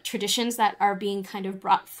traditions that are being kind of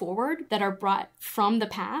brought forward, that are brought from the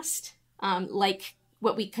past, like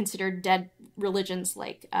what we consider dead religions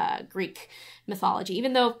like Greek mythology,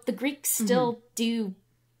 even though the Greeks still do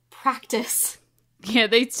practice. Yeah,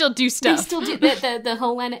 they still do stuff. They still do.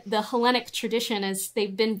 The Hellenic tradition is,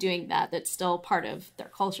 they've been doing that. That's still part of their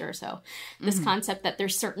culture. So this concept that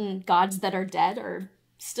there's certain gods that are dead are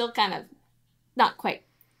still kind of not quite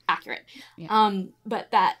accurate. Yeah.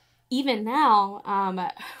 But that even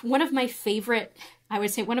now, one of my favorite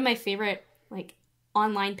like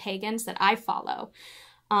online pagans that I follow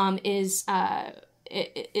is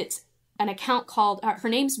it's an account called, her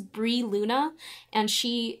name's Brie Luna, and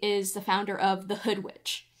she is the founder of The Hood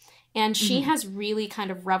Witch. And she has really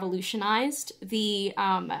kind of revolutionized the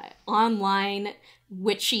online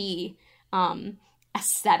witchy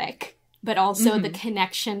aesthetic, but also the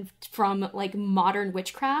connection from like modern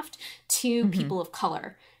witchcraft to people of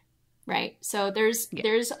color, right? So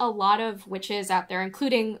there's a lot of witches out there,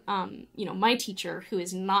 including my teacher, who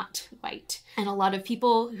is not white, and a lot of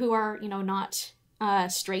people who are not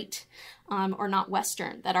straight or not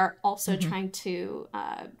Western, that are also trying to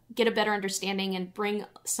get a better understanding and bring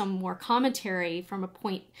some more commentary from a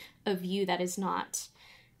point of view that is not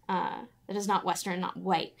Western, not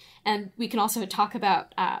white. And we can also talk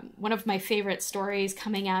about one of my favorite stories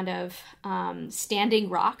coming out of Standing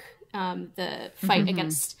Rock, the fight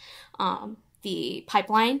against the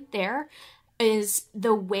pipeline there, is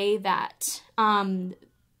the way that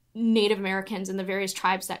Native Americans and the various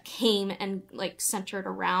tribes that came and like centered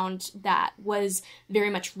around that was very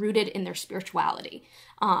much rooted in their spirituality.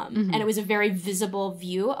 And it was a very visible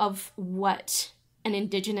view of what an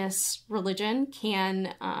indigenous religion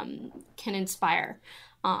can inspire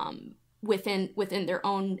within their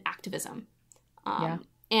own activism.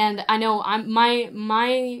 And I know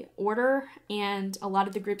my order and a lot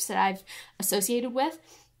of the groups that I've associated with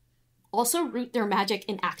also root their magic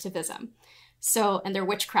in activism. So, and their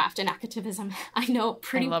witchcraft and activism. I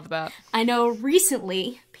love that. I know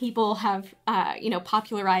recently people have,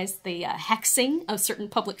 popularized the hexing of certain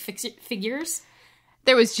public figures.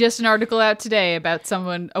 There was just an article out today about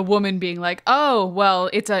a woman being like, oh, well,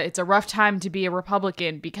 it's a rough time to be a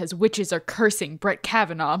Republican because witches are cursing Brett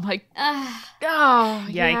Kavanaugh. I'm like, oh,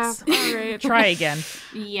 yikes. Yeah, all right. Try again.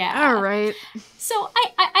 Yeah. All right. So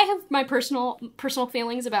I have my personal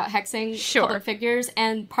feelings about hexing public figures,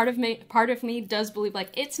 and part of me does believe like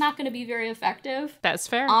it's not going to be very effective. That's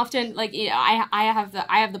fair. Often, like, I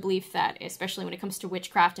have the belief that, especially when it comes to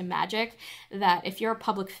witchcraft and magic, that if you're a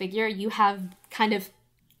public figure, you have kind of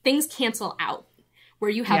things cancel out, where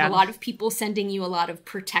you have a lot of people sending you a lot of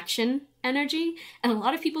protection energy and a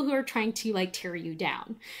lot of people who are trying to like tear you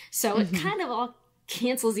down. So it kind of all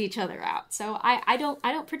cancels each other out. So I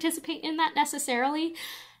don't participate in that necessarily.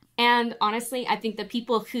 And honestly, I think the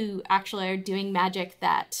people who actually are doing magic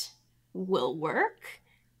that will work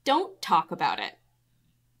don't talk about it.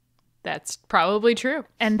 That's probably true.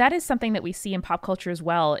 And that is something that we see in pop culture as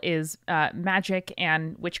well, is magic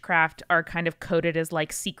and witchcraft are kind of coded as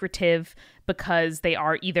like secretive because they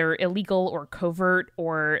are either illegal or covert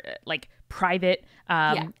or like private.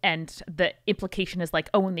 And the implication is like,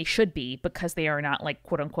 oh, and they should be because they are not like,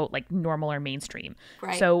 quote unquote, like normal or mainstream.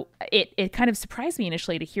 Right. So it kind of surprised me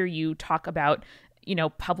initially to hear you talk about,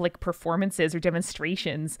 public performances or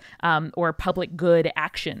demonstrations or public good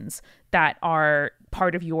actions that are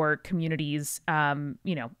part of your community's,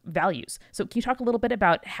 values. So can you talk a little bit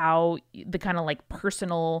about how the kind of like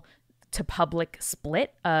personal to public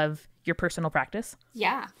split of your personal practice?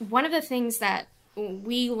 Yeah. One of the things that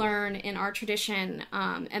we learn in our tradition,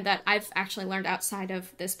 and that I've actually learned outside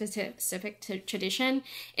of the specific tradition,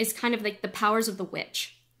 is kind of like the powers of the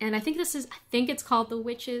witch. And I think it's called the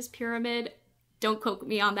witch's pyramid. Don't quote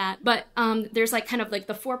me on that. But there's like kind of like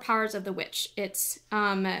the 4 powers of the witch. It's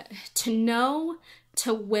to know,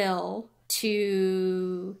 to will,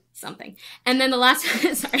 to something. And then the last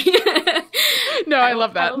sorry. No, I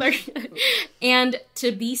love that. And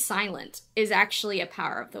to be silent is actually a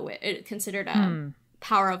power of the witch, considered a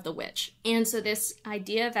power of the witch. And so this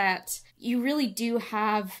idea that you really do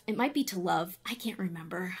have, it might be to love, I can't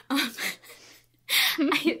remember.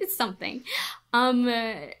 It's something.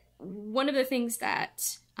 One of the things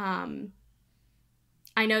that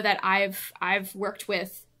I know that I've worked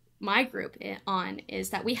with my group on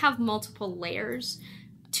is that we have multiple layers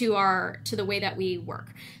to the way that we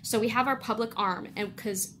work. So we have our public arm, and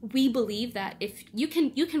because we believe that if you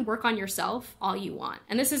can work on yourself all you want,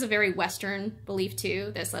 and this is a very Western belief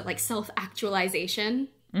too, this like self-actualization,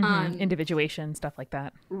 individuation, stuff like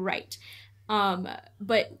that. Right.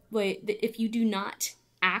 But if you do not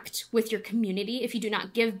act with your community, if you do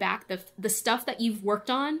not give back the stuff that you've worked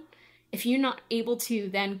on, if you're not able to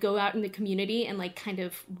then go out in the community and like kind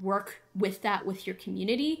of work with that with your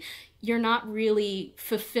community, you're not really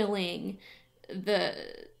fulfilling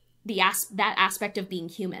that aspect of being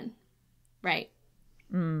human, right?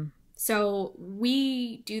 So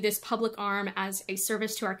we do this public arm as a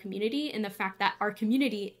service to our community, in the fact that our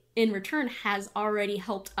community in return has already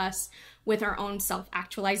helped us with our own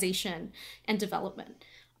self-actualization and development.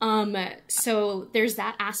 So there's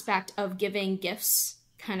that aspect of giving gifts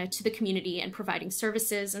kind of to the community and providing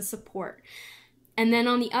services and support. And then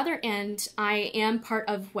on the other end, I am part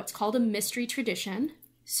of what's called a mystery tradition.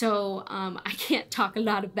 So I can't talk a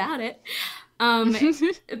lot about it.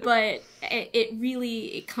 But it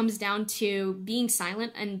really comes down to being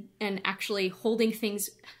silent and actually holding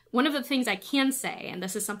things. One of the things I can say, and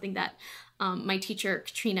this is something that my teacher,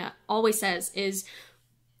 Katrina, always says, is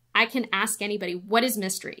I can ask anybody, what is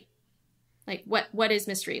mystery? Like, what is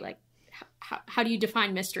mystery? Like, how do you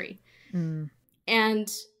define mystery?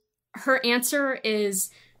 And her answer is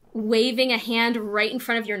waving a hand right in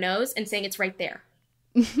front of your nose and saying it's right there.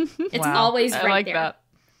 It's Wow. always I right like there. that.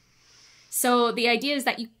 So the idea is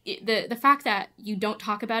that the fact that you don't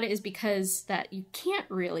talk about it is because that you can't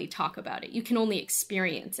really talk about it. You can only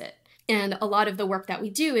experience it. And a lot of the work that we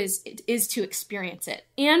do is to experience it.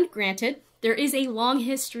 And granted, there is a long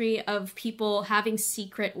history of people having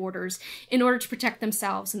secret orders in order to protect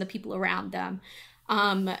themselves and the people around them,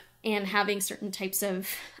 and having certain types of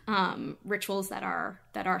rituals that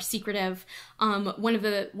are secretive.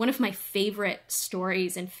 One of my favorite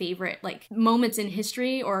stories and favorite like moments in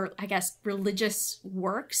history, or I guess religious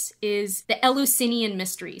works, is the Eleusinian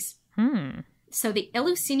Mysteries. So the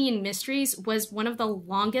Eleusinian Mysteries was one of the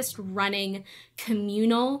longest running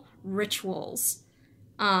communal rituals.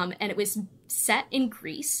 And it was set in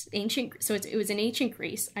Greece, it was in ancient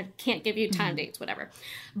Greece. I can't give you time dates, whatever.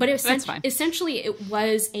 But it was essentially it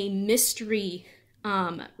was a mystery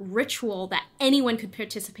ritual that anyone could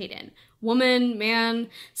participate in. Woman, man,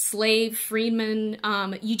 slave, freedman.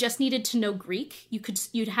 You just needed to know Greek.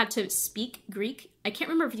 You'd had to speak Greek. I can't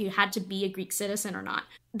remember if you had to be a Greek citizen or not.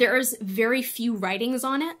 There's very few writings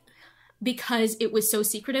on it because it was so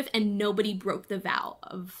secretive and nobody broke the vow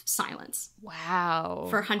of silence. Wow.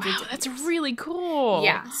 For hundreds of years. That's really cool.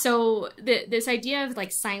 Yeah. So this idea of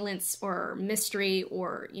like silence or mystery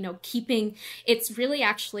or, keeping, it's really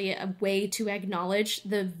actually a way to acknowledge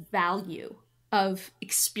the value of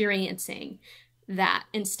experiencing that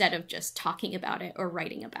instead of just talking about it or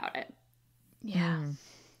writing about it. Yeah.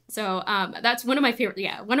 So that's one of my favorite.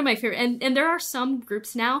 Yeah, one of my favorite. And there are some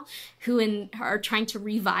groups now who are trying to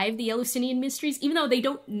revive the Eleusinian Mysteries, even though they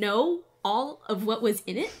don't know all of what was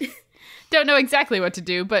in it. Don't know exactly what to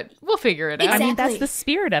do, but we'll figure it out. I mean, that's the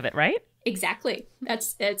spirit of it, right? Exactly.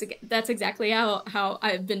 That's exactly how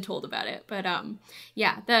I've been told about it. But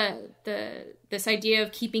yeah, this idea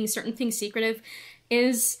of keeping certain things secretive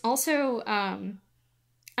is also I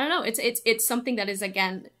don't know. It's something that is,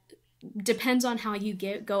 again, depends on how you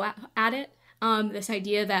go at it. This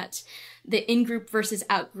idea that the in-group versus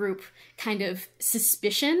out-group kind of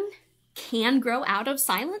suspicion can grow out of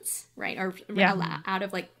silence, right? Or out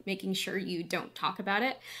of like making sure you don't talk about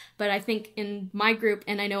it. But I think in my group,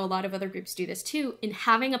 and I know a lot of other groups do this too, in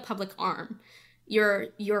having a public arm,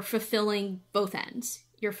 you're fulfilling both ends.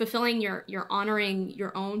 You're fulfilling you're honoring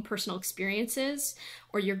your own personal experiences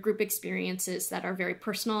or your group experiences that are very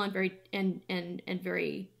personal and very and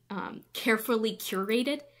very carefully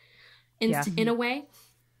curated in a way,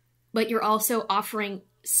 but you're also offering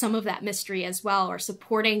some of that mystery as well, or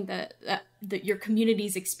supporting your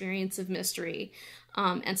community's experience of mystery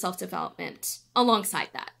and self-development alongside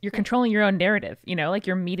that. You're controlling your own narrative, like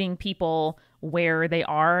you're meeting people where they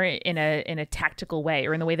are in a tactical way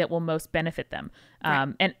or in the way that will most benefit them.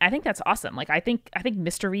 Right. And I think that's awesome. Like I think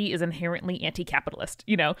mystery is inherently anti-capitalist,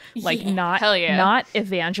 like not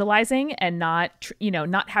evangelizing and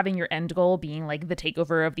not having your end goal being like the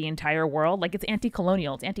takeover of the entire world. Like it's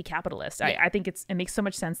anti-colonial, it's anti-capitalist. Yeah. I think it makes so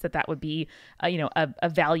much sense that would be a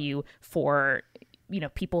value for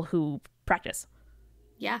people who practice.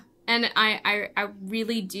 Yeah. And I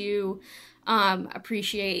really do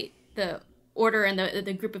appreciate the order and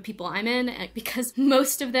the group of people I'm in, because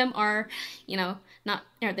most of them are,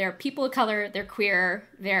 they're people of color, they're queer,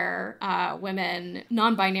 they're women,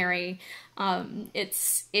 non-binary.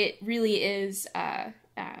 It really is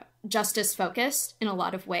justice focused in a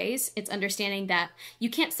lot of ways. It's understanding that you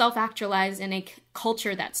can't self-actualize in a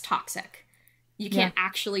culture that's toxic. You can't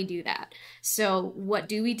actually do that. So what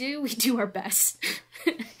do? We do our best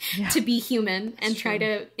to be human and try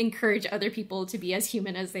to encourage other people to be as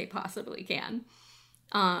human as they possibly can.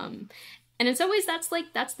 And in some ways,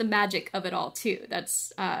 that's the magic of it all too.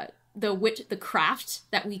 That's the craft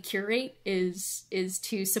that we curate is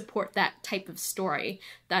to support that type of story,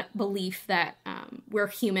 that belief that we're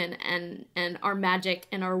human and our magic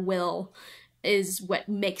and our will is what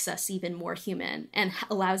makes us even more human and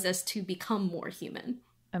allows us to become more human.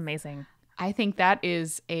 Amazing. I think that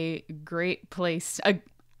is a great place.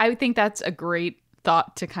 I think that's a great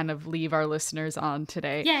thought to kind of leave our listeners on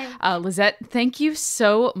today. Yeah. Lisette, thank you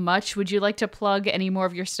so much. Would you like to plug any more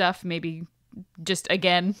of your stuff? Maybe just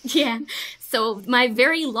again? Yeah. So my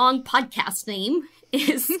very long podcast name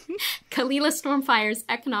is Kalila Stormfire's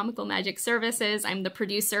Economical Magic Services. I'm the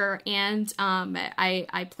producer, and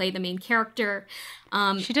I play the main character.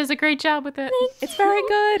 She does a great job with it. It's very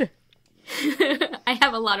good. I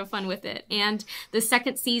have a lot of fun with it. And the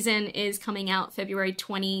second season is coming out February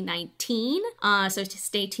 2019. So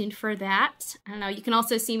stay tuned for that. I don't know. You can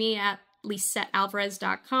also see me at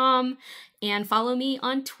LisetteAlvarez.com and follow me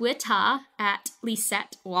on Twitter at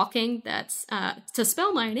Lisette Walking. That's to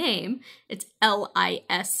spell my name. It's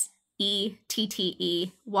Lisette.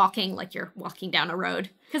 WETTE, walking like you're walking down a road.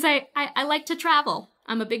 Because I like to travel.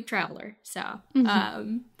 I'm a big traveler. So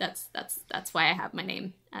that's why I have my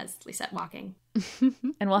name as Lisette Walking.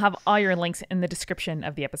 And we'll have all your links in the description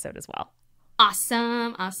of the episode as well.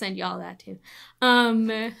 Awesome. I'll send you all that too.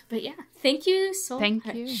 But yeah, thank you so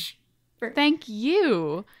much. Thank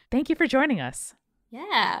you. Thank you for joining us.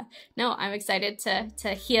 Yeah. No, I'm excited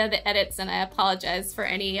to hear the edits, and I apologize for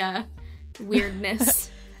any weirdness.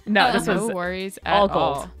 No, this was no worries at all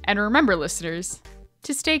gold. all. And remember, listeners,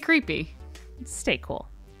 to stay creepy. Stay cool.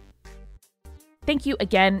 Thank you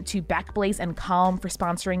again to Backblaze and Calm for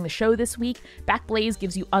sponsoring the show this week. Backblaze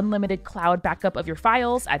gives you unlimited cloud backup of your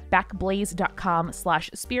files at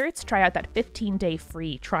backblaze.com/spirits. Try out that 15-day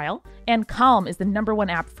free trial. And Calm is the #1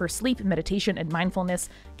 app for sleep, meditation, and mindfulness.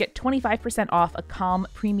 Get 25% off a Calm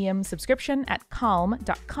premium subscription at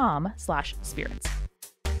calm.com/spirits.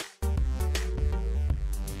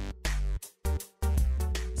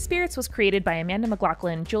 Spirits was created by Amanda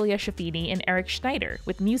McLaughlin, Julia Shafini, and Eric Schneider,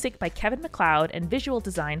 with music by Kevin MacLeod and visual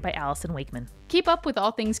design by Allison Wakeman. Keep up with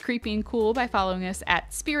all things creepy and cool by following us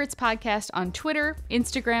at Spirits Podcast on Twitter,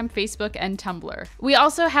 Instagram, Facebook, and Tumblr. We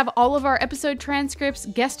also have all of our episode transcripts,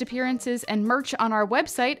 guest appearances, and merch on our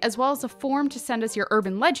website, as well as a form to send us your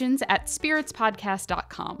urban legends at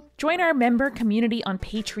spiritspodcast.com. Join our member community on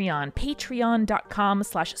Patreon,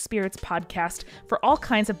 patreon.com/spiritspodcast, for all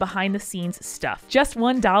kinds of behind-the-scenes stuff. Just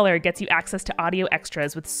 $1 gets you access to audio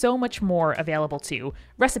extras with so much more available too.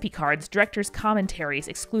 Recipe cards, director's commentaries,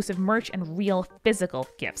 exclusive merch, and real physical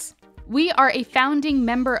gifts. We are a founding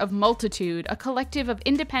member of Multitude, a collective of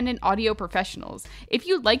independent audio professionals. If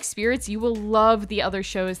you like spirits, you will love the other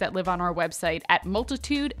shows that live on our website at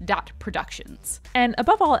multitude.productions. And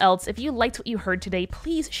above all else, if you liked what you heard today,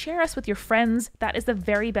 please share us with your friends. That is the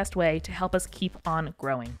very best way to help us keep on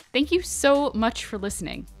growing. Thank you so much for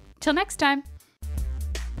listening. Till next time.